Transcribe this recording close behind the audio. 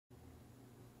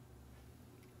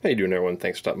How you doing, everyone?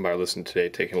 Thanks for stopping by or listening today.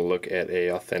 Taking a look at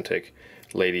a authentic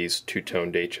ladies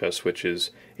two-tone Datejust, which is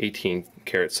 18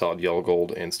 karat solid yellow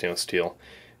gold and stainless steel.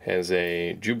 Has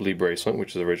a Jubilee bracelet,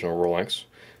 which is original Rolex.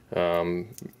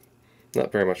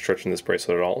 Not very much stretch in this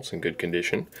bracelet at all. It's in good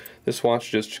condition. This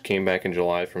watch just came back in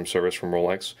July from service from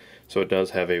Rolex, so it does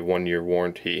have a 1-year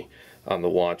warranty on the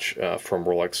watch from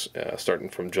Rolex, starting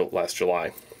from last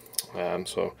July.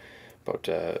 So about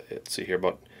let's see here,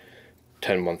 about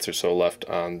 10 months or so left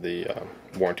on the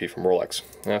warranty from Rolex.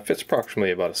 Fits approximately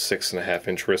about a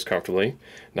 6.5-inch wrist comfortably,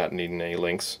 not needing any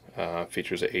links.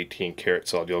 Features a 18 karat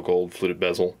solid yellow gold fluted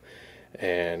bezel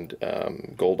and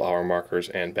gold hour markers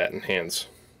and batten hands,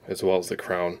 as well as the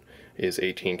crown is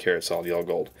 18 karat solid yellow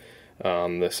gold.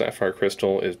 The sapphire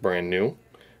crystal is brand new,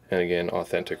 and again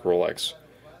authentic Rolex.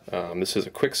 This is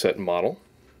a quick set model.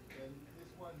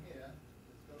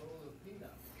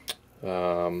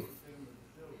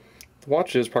 The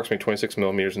watch is approximately 26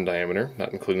 millimeters in diameter,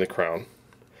 not including the crown.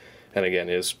 And again,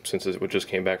 since it just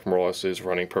came back from Rolex, is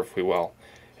running perfectly well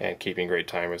and keeping great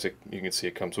time. As you can see,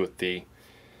 it comes with the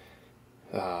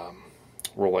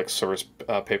Rolex service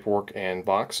paperwork and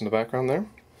box in the background there.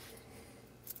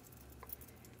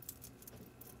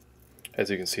 As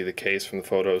you can see, the case from the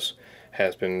photos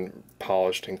has been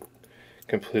polished and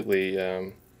completely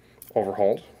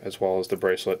overhauled, as well as the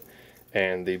bracelet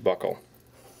and the buckle.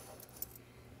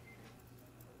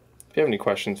 If you have any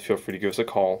questions, feel free to give us a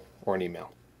call or an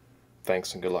email.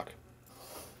 Thanks and good luck.